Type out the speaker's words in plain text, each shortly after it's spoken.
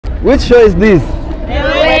Which show is this?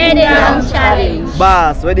 Wedding Gown Challenge.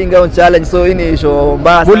 Bas, Wedding Gown Challenge. So hii ni show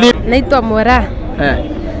bas. Naitwa Mora.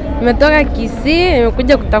 Nimetoka Kisii,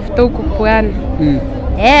 nimekuja kutafuta huku pwani.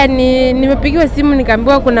 Nimepigiwa simu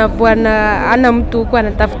nikaambiwa kuna bwana ana mtu huko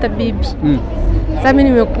anatafuta bibi. Sasa mimi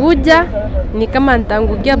nimekuja, ni kama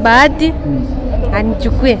nitaangukia bahati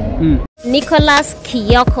anichukue. Nicholas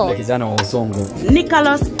Kiyoko. Kijana wa Usongo.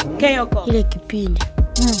 Nicholas Kiyoko. Ile kipindi.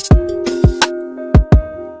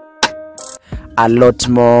 A lot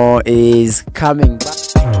more is coming back.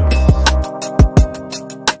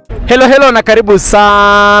 Hello na karibu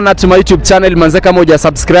sana to my YouTube channel. Manzi, kama huja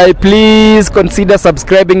subscribe, please consider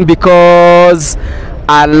subscribing because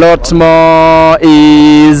a lot more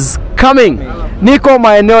is coming. Niko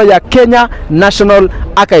maeneo ya Kenya National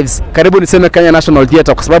Archives. Karibu niseme Kenya National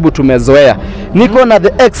Theatre kwa sababu tumezoea. Niko na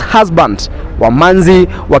the ex-husband wa Manzi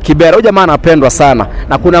wa Kibera. Huyu jamaa anapendwa sana.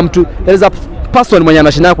 Na kuna mtu, there is a person mwenye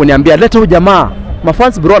anashinda kuniambia, "Leta huyu jamaa.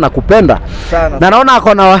 Mafans bro anakupenda." Sana. Na naona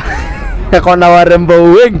akona warembo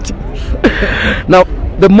wengi. Now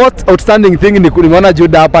the most outstanding thing ni nimeona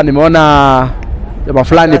Juda hapa, nimeona jamaa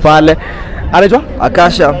fulani pale. Anaitwa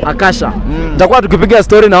Akasha. Tutakuwa tukipiga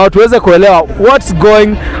story na watu tuweze kuelewa what's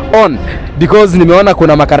going on because nimeona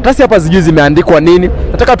kuna makaratasi hapa sijui zimeandikwa nini.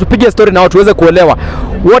 Nataka tupige story na watu tuweze kuelewa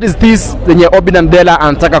what is this yenye Omondi'S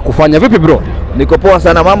anataka kufanya. Vipi bro? Niko poa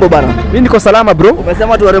sana, mambo bana. Mimi niko salama bro.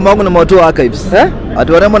 Umesema tu warembo wangu ni moto archives.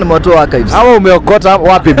 Atu warembo ni moto archives. Hawa umeokota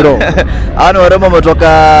wapi bro? Hawa ni warembo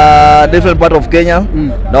wametoka different part of Kenya.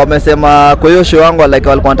 Na wamesema kwa hiyo show yangu like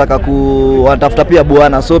walikuwa wanataka wanatafuta pia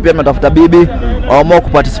bwana. So pia tunatafuta bibi au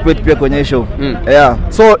kuparticipate pia kwenye show. Yeah.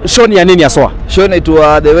 So show ni ya nini aswa? Show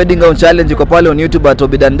inaitwa The Wedding Gown Challenge, iko pale on YouTube at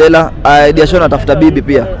Omondi'S. Idea show natafuta bibi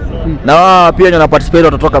pia. Na pia wana participate,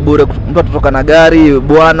 watatoka bure, mtu atatoka na gari,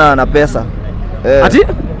 bwana na pesa. Ati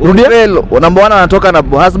rudia namba 1 anatoka na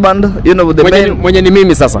husband, you know the main mwenye ni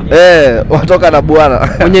mimi sasa. Watoka na bwana.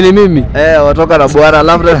 Mwenye ni mimi. Watoka na bwana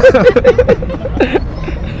labda.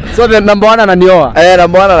 So the number 1 ananioa.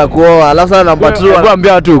 Number 1 anakuoa. Alafu sana number 2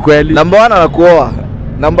 anakuambia watu ukweli. Number 1 anakuoa.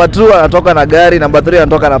 Number 2 anatoka na gari, number 3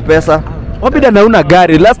 anatoka na pesa. Wabida na una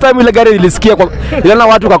gari. Last time ile gari nilisikia kwa iliona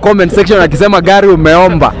watu kwa comment section wakisema gari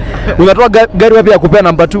umeomba. Unatoa gari wapi ya kupea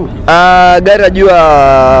number 2? Gari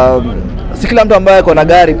najua si kila mtu ambaye ako na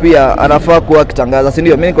gari pia anafaa kuwa kitangaza, si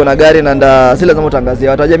ndio? Mimi niko na gari na si lazima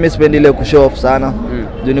utangazia. Watu aje, mimi sipendi ile kushow off sana.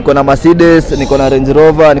 Juu niko na Mercedes, niko na Range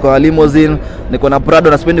Rover, niko na limousine, niko na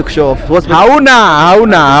Prado, na sipendi kushow off.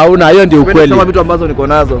 Hauna, hiyo ndio ukweli. Kama vitu ambazo niko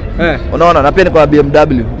nazo. Unaona, na pia niko na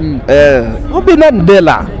BMW.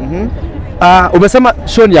 Omondi'S. Umesema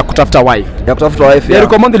show ni ya kutafuta wife. Ya kutafuta wife. Ya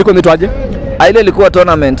recommend ilikuwa inaitwaje? Ile ilikuwa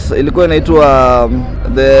tournament, ilikuwa inaitwa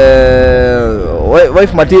the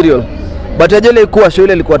wife material. But ajele ilikuwa show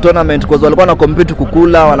ile ilikuwa tournament kwa sababu walikuwa na compete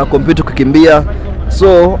kukula, wana compete kukimbia.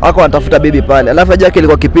 So hako wanatafuta bibi pale. Alafu aje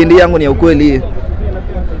ilikuwa kipindi yangu ni ya ukweli.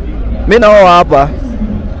 Mimi nao hapa.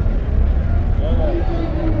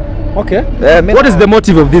 Okay. What is the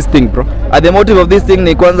motive of this thing bro? The motive of this thing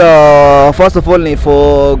ni kwanza, first of all ni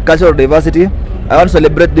for cultural diversity. I want to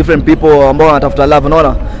celebrate different people ambao wanatafuta love,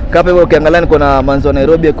 unaona? Kama hivyo ukiangalia niko na Manzi wa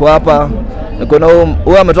Nairobi yuko hapa. Niko na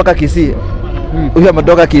huyu ametoka Kisii. Huyu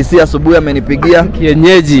ametoka Kisii, asubuhi amenipigia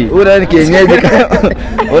kienyeji. Huyu ni kienyeji.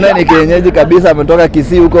 Huyu ni kienyeji kabisa, ametoka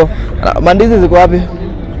Kisii huko. Mandizi ziko wapi?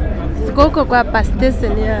 Siko huko kwa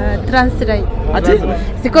station ya Transline. Ati?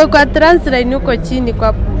 Siko kwa Transline huko chini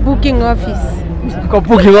kwa booking office. Kwa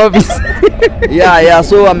booking office. Yeah,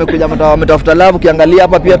 so amekuja ametafuta love. Ukiangalia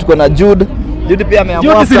hapa pia tuko na Jude pia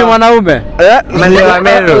ameamua. Jude si ni mwanaume? Manzi wa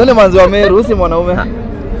Meru. Yule Manzi wa Meru si mwanaume.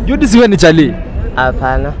 Jude siwe ni chali.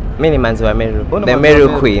 Hapana. Mimi ni Manzi wa Meru. The Meru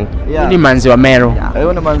Queen. Ni Manzi wa Meru.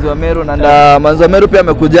 Huyo ni Manzi wa Meru na Manzi wa Meru pia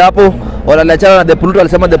amekuja hapo. Waliachana na The Pluto,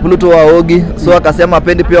 alisema The Pluto waogi. So akasema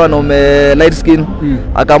apendi pia wanaume light skin.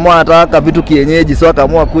 Akaamua anataka vitu kienyeji. So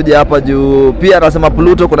akaamua kuja hapa juu pia anasema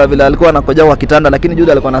Pluto kuna vile alikuwa anakoja kwa kitanda, lakini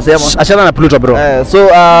Jude alikuwa anasema achana na Pluto bro. So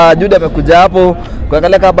Jude amekuja hapo.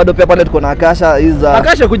 Kuangalia kama bado pia pale tuko na Akasha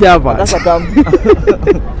Akasha kuja hapa. Akasha come.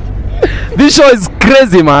 This show is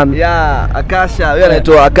crazy man. Yeah, Akasha. Huyo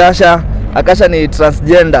anaitwa Akasha. Akasha ni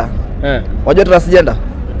transgender. Unajua transgender?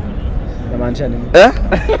 Inamaanisha nini?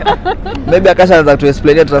 Maybe Akasha anaweza tu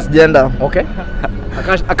explain transgender. Okay.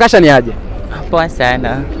 Akasha ni aje? Poa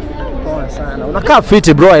sana. Unakaa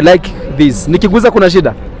fit bro, I like this. Nikiguza kuna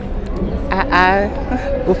shida?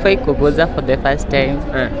 Ufai kuguza for the first time.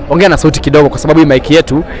 Ongea na sauti kidogo kwa sababu hii mic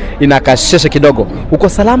yetu inakashesha kidogo. Uko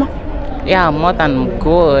salama? Yeah, more than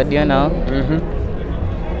good, you know.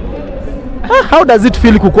 How does it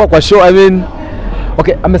feel kukua kwa show? I mean,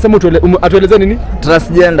 okay, amesema atueleze nini?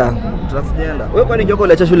 Transgender. Transgender. Wewe kwani Kioko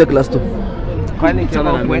uliacha shule class 2? Kwani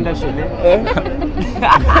Kioko kwenda shule?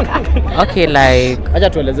 Okay, like Acha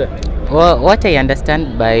tueleze. what I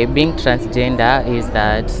understand by being transgender is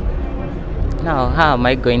that now how am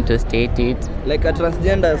I going to state it? Like a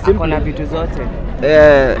transgender Kuna vitu zote.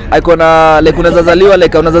 Icona like unazaliwa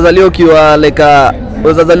like unazaliwa ukiwa like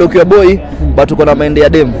unazaliwa ukiwa boy but uko na mind ya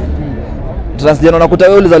dem. Transgender unakuta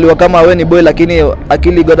wewe ulizaliwa kama wewe ni boy lakini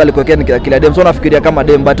akili God alikuwekea ni akili ya dem. So unafikiria kama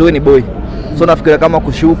dem but wewe ni boy. So unafikiria kama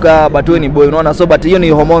kushuka but wewe ni boy, unaona? So but hiyo ni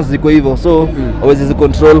hormones ziko hivyo. So hauwezi zi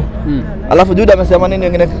control. Alafu Juda amesema nini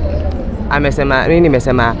wengine? Amesema mimi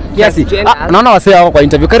nimesema Kiasi. Naona wasee wako kwa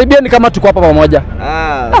interview. Karibiani kama tuko hapa pamoja.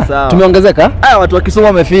 Sawa. Tumeongezeka? Watu wa Kisumu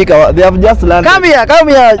wamefika. They have just landed.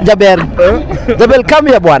 Come here Jabel. Jabel come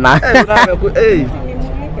here bwana. Hey.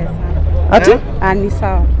 Ati? Ni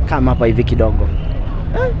sawa. Kama hapa hivi kidogo.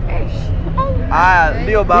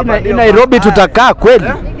 Ndio baba, ndio. Nairobi tutakaa kweli.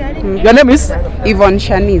 Your name is Yvonne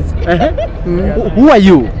Shaniz. Who are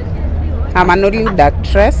you? I'm an Hollywood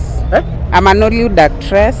actress. I'm an Hollywood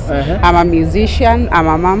actress. I'm a musician. I'm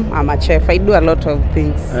a mom. I'm a chef. I do a lot of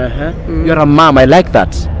things. You're a mom. I like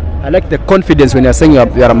that. I like the confidence when you're saying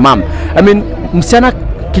you're a mom. I mean, msichana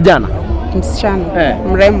kijana. Msichana.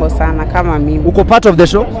 Mrembo sana kama mimi. Uko part of the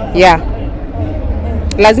show? Yeah.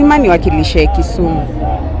 Lazima niwakilishe Kisumu.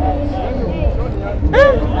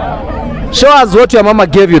 Show us what your mama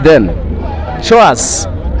gave you then. Show us.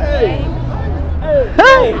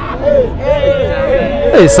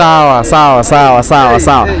 Hey, sawa.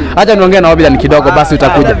 Acha niongee na Obidan kidogo basi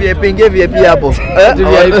utakuja. VIP hapo.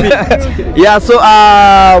 VIP. Yeah, so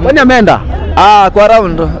Kwani ameenda? Kwa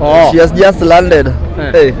round. She has just landed.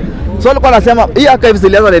 Hey. So alikuwa anasema hii archives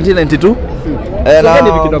ilianza 1992.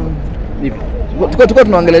 Hivi kidogo. Hivi. Tuko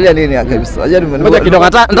tunaongelea nini archives? Ngoja kidogo,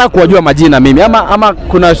 nataka kuwajua majina mimi ama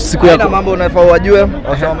kuna siku yako. Haina mambo unafaa wajue.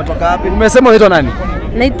 Wasema umetoka wapi? Umesema unaitwa nani?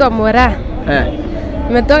 Naitwa Mora.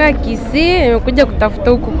 Nimetoka Kisii, nimekuja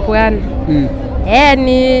kutafuta huku pwani.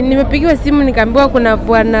 Nimepigiwa simu nikaambiwa kuna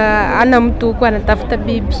bwana ana mtu huko anatafuta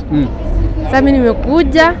bibi. Sasa mimi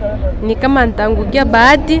nimekuja, ni kama nitaangukia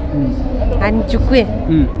bahati anichukue.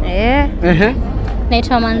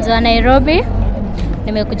 Naitwa Manzi wa Nairobi.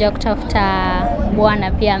 Nimekuja kutafuta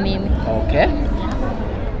bwana pia mimi. Okay.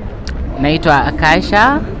 Naitwa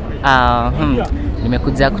Akasha.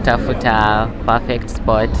 Nimekuja kutafuta perfect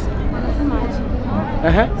spot.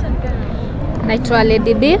 Naitwa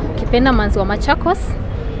Lady B, kipenda Manzi wa Machakos.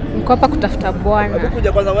 Niko hapa kutafuta bwana.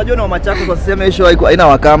 Kuja kwanza, unajua ni wa Machakos wasiseme hiyo haina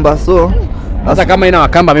Wakamba. So hata kama ina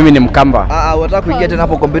Wakamba mimi ni Mkamba. Wataka kuingia tena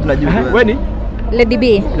hapo compete na Jude. Wewe ni? Lady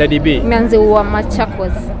B. Lady B. Manzi wa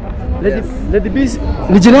Machakos. Lady B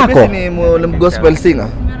ni jina yako? Ni gospel singer.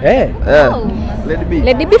 Lady B.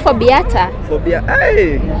 Lady B for Biata. For Biata.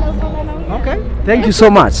 Hey. Okay. Thank you so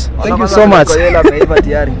much. Thank you so much.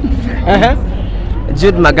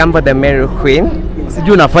 Jude Magambo, the Meru Queen.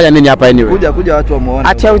 Sijui unafanya nini hapa anyway. Kuja watu wamuone.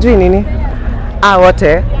 Ati hujui nini?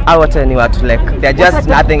 Wote ni watu like they're just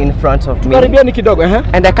nothing in front of me. Karibiani kidogo,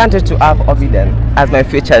 And I can't wait to have Obidan as my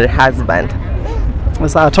future husband.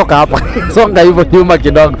 Sasa toka hapa. Songa hivyo nyuma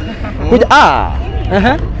kidogo. Kuja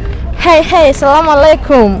Hey, salamu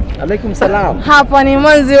alaikum. Alaikum salam. Hapa ni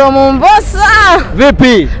Manzi wa Mombasa.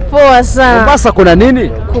 Vipi? Poa sana. Mombasa kuna nini?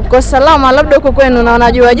 Kuko salama, labda huko kwenu na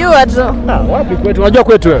unajua tu. Wapi kwetu? Unajua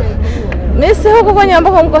kwetu wewe? Mimi si huko kwenye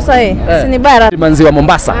ambako mko sahihi. Si ni bara. Manzi wa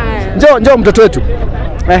Mombasa. Njoo mtoto wetu.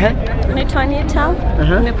 Naitwa Anita.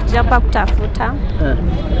 Nimekuja hapa kutafuta.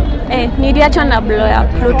 Niliachwa na bro ya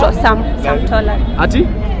Pluto Samtola. Ati?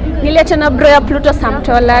 Niliachwa na bro ya Pluto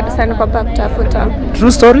Samtola, sasa niko hapa kutafuta.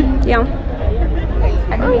 True story? Yeah.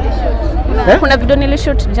 Kuna video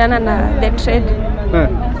nilishoot jana na The Trade.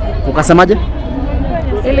 Ukasemaje?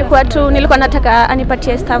 Nilikuwa nataka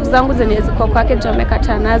anipatie staff zangu zenye ziko kwake, jo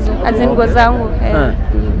amekataa nazo, azingo zangu.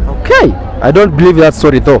 Okay. I don't believe that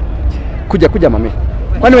story though. Kuja mami.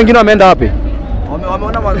 Kwani wengine wameenda wapi?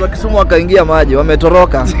 Wameona Manzi wa Kisumu wakaingia maji,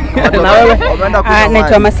 wametoroka. Na wewe? Wameenda kwa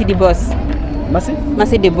Naitwa Masidi Boss.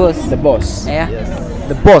 Masidi Boss. The boss. Yeah.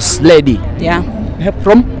 The boss lady. Yeah.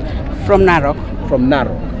 From Narok. From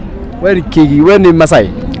Narok. Wewe ni Masai?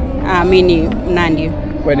 Mimi ni Mnandi.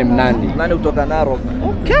 Wewe ni Mnandi. Nani kutoka Narok?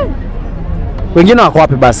 Okay. Wengine wako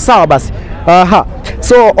wapi basi? Sawa basi.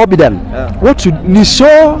 So Obidan, ni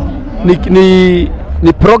show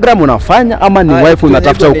ni program unafanya ama ni wife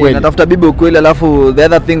unatafuta ukweli? Natafuta bibi ukweli, alafu the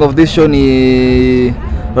other thing of this show ni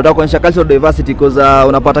Tunataka kuonyesha cultural diversity because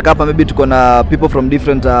unapata hapa maybe tuko na people from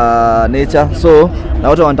different nature, so na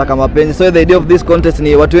watu wanataka mapenzi. So the idea of this contest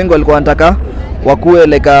ni watu wengi walikuwa wanataka wakuwe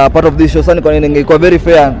like a part of this show. Sasa kwa nini ingekuwa very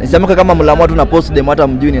fair, nisameka kama mlamua tu na post dem hata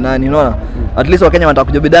mjui ni nani, unaona? At least Wakenya wanataka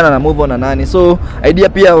kujibidana na move on na nani. So idea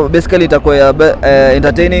pia basically itakuwa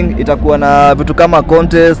entertaining, itakuwa na vitu kama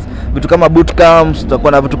contest, vitu kama boot camps,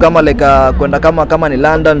 tutakuwa na vitu kama like kwenda kama ni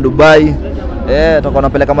London, Dubai, tutakuwa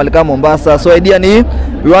napeleka mali kama Mombasa. So idea ni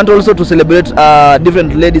we want also to celebrate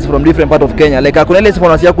different ladies from different part of Kenya. Like kuna ile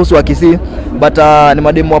sifa ya kuhusu Wakisii but ni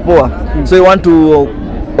mademu wapoa. So we want to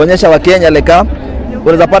onyesha Wakenya like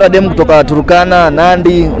unaweza pata demu kutoka Turkana,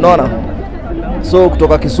 Nandi, unaona? So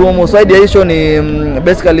kutoka Kisumu. So idea hiyo ni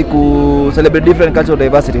basically ku celebrate different cultural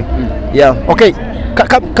diversity. Yeah. Okay.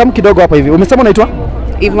 Come kidogo hapa hivi. Umesema unaitwa?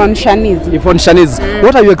 Yvonne Shaniz. Yvonne Shaniz.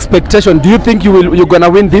 What are your expectations? Do you think you're gonna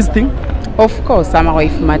win this thing? Of course, I'm a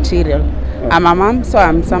wife material. I'm a mom, so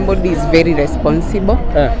I'm somebody is very responsible.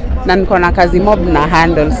 Na niko na kazi mob na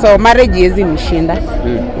handle. So marriage yezi nishinda.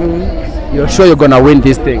 You're sure you're gonna win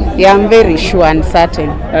this thing? Yeah, I'm very sure and certain.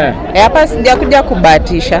 Hapa sijakuja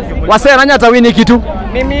kubahatisha. Wasee nani atawini kitu?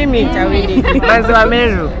 Mimi nitawini. Manzi wa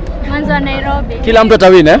Meru. Manzi wa Nairobi. Kila mtu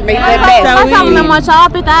atawini Sasa mnamwacha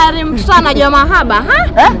wapi tayari mtoto anajua mahaba?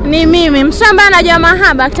 Ni mimi, mshamba anajua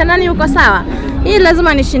mahaba, kitandani uko sawa. Hii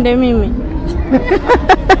lazima nishinde mimi.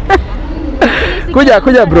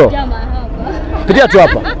 Kuja bro. Pitia tu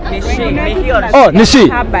hapa. Oh, nishi.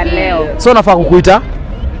 Haba leo. So nafaa kukuita?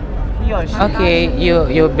 Okay,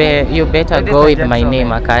 you better go with my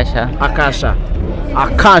name, Akasha.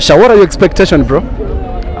 Akasha, what are your expectations, bro?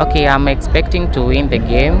 Okay, I'm expecting to win the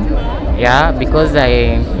game. Yeah, because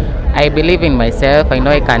I believe in myself. I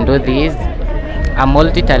know I can do this. I'm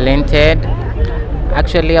multi-talented.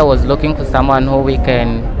 Actually, I was looking for someone who we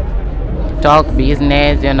can talk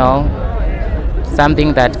business, you know,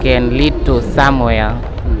 something that can lead to somewhere.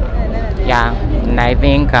 Yeah, and I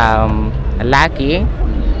think lucky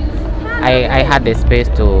I had the space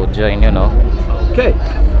to join, you know. Okay.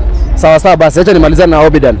 Sawa basi, acha nimalizane na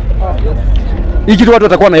Obidan. Hii kitu watu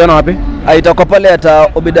watakuwa wanaiona wapi? Itakuwa pale at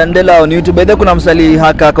Obidandela on YouTube. By the way, kuna msali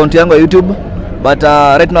haka account yangu ya YouTube, but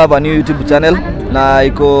right now I have a new YouTube channel na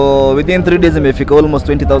iko within 3 days imefika almost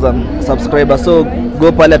 20,000 subscribers. So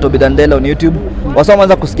go pale at Obidandela on YouTube.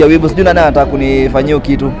 Wasomaanza kusikia wivu, sijui nani anataka kunifanyia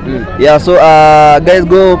kitu. Yeah, so guys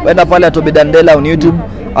go enda pale at Obidandela on YouTube.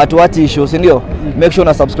 Atuachi show, si ndio? Make sure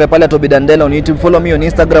una subscribe pale at Obidandela on YouTube. Follow me on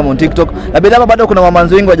Instagram, on TikTok. Na bidhaa bado kuna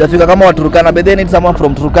mamanzi wengi wajafika kama wa Turkana. Bidhaa need someone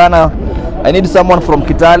from Turkana. I need someone from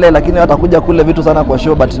Kitale, lakini watakuja kule vitu sana kwa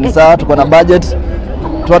show, but ni sawa, tuko na budget.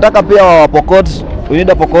 Tunataka pia wa Pokot. We need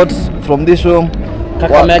a Pokot from this show.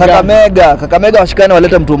 Kakamega washikane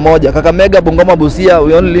walete mtu mmoja. Kakamega, Bungoma, Busia,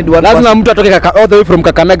 we only need one. Lazima mtu atoke all the way from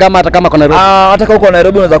Kakamega ama hata kama kwa Nairobi. Hata kama uko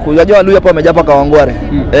Nairobi unaweza kuja. Unajua Waluya hapa wamejapa Kawangware.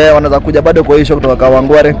 Wanaweza kuja bado kwa hiyo show kutoka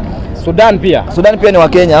Kawangware. Sudan pia ni wa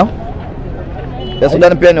Kenya.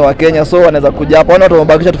 Sudan pia ni wa Kenya, so wanaweza kuja hapa. Watu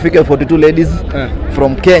wamebakisha tufike 42 ladies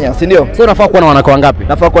from Kenya, si ndio? So unafaa kuwa na wanawake wangapi?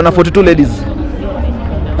 Nafaa kuwa na 42 ladies.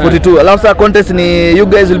 42. Alafu sa contest ni you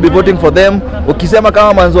guys will be voting for them. Ukisema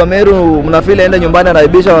kama Manzi wa Meru mnafeel ende nyumbani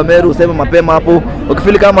anaibisha wa Meru, useme mapema hapo.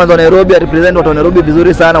 Ukifeel kama Manzi wa Nairobi represent watu wa Nairobi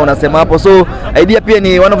vizuri sana, unasema hapo. So idea pia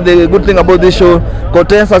ni one of the good thing about this show.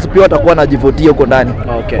 Contestants pia watakuwa na jivotia huko ndani.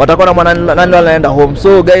 Watakuwa na nani wanaenda home.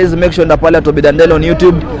 So guys, make sure pale at Obidandela on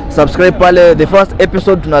YouTube, subscribe pale. The first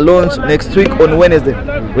episode tuna launch next week on Wednesday.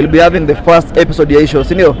 We'll be having the first episode ya show,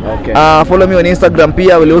 sindio? Follow me on Instagram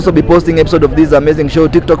pia. We'll also be posting episode of this amazing show.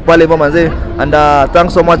 TikTok pale hivyo manze. And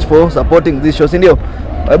thanks so much for supporting this show, sindio?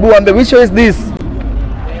 Ebu ambe, which show is this?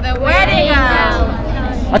 The wedding gown.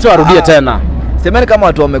 Acha warudie tena. Semeni kama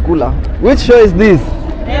watu wamekula. Which show is this?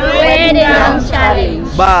 The wedding gown challenge.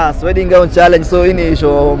 Bas, wedding gown challenge. So hii ni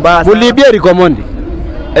show bas. Ulibia Rikomondi.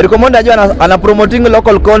 Rikomondi ajua ana promoting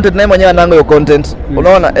local content na mwenyewe anango yo content.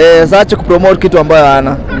 Unaona? Saache kupromote kitu ambayo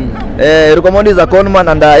hana. Rikomondi za conman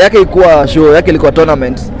and yake ilikuwa show, yake ilikuwa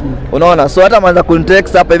tournament. Unaona? So hata manza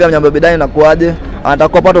kuntext hapa hivi mnyambe bidani na kuaje.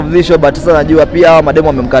 Atakuwa part of this show, but sasa najua pia hawa mademo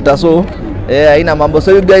wamemkata. So haina mambo.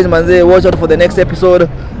 So you guys manze, watch out for the next episode.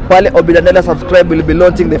 Pale Obidandela, subscribe. We'll be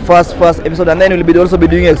launching the first episode, and then we'll be also be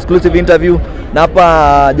doing exclusive interview na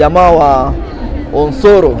hapa jamaa wa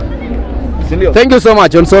Onsoro. Sindio? Thank you so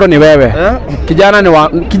much. Onsoro ni wewe.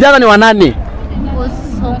 Kijana ni wa nani?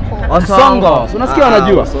 Osongo. Unasikia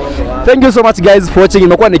wanajua. Thank you so much guys for watching.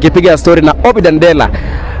 Nimekuwa nikipiga story na Obidandela.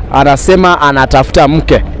 Anasema anatafuta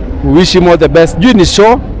mke. We wish him all the best. Juu ni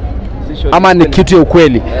show ama ni kitu ya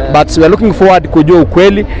ukweli. But we are looking forward kujua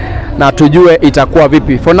ukweli. na tujue itakuwa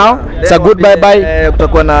vipi. For now, it's a good bye bye.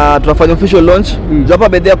 Kutakuwa na tunafanya official launch. Hapa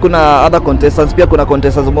bedhia kuna other contestants, pia kuna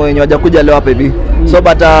contestants wenye hawajakuja leo hapa hivi. So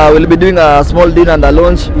but we'll be doing a small dinner and a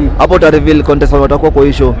launch. Hapo ta reveal contestants watakuwa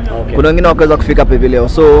kwa show. Kuna wengine wakaweza kufika hapa hivi leo.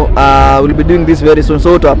 So we'll be doing this very soon.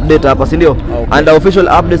 So to update hapa, si ndio? And the official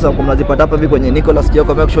updates mnazipata hapa hivi kwenye Nicholas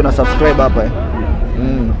Kioko, make sure na subscribe hapa.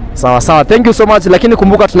 Sawa sawa, thank you so much. Lakini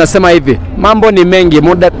kumbuka tunasema hivi, mambo ni mengi,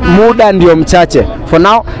 muda ndio mchache. For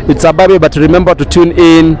now, it's a bye, but remember to tune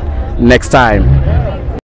in next time.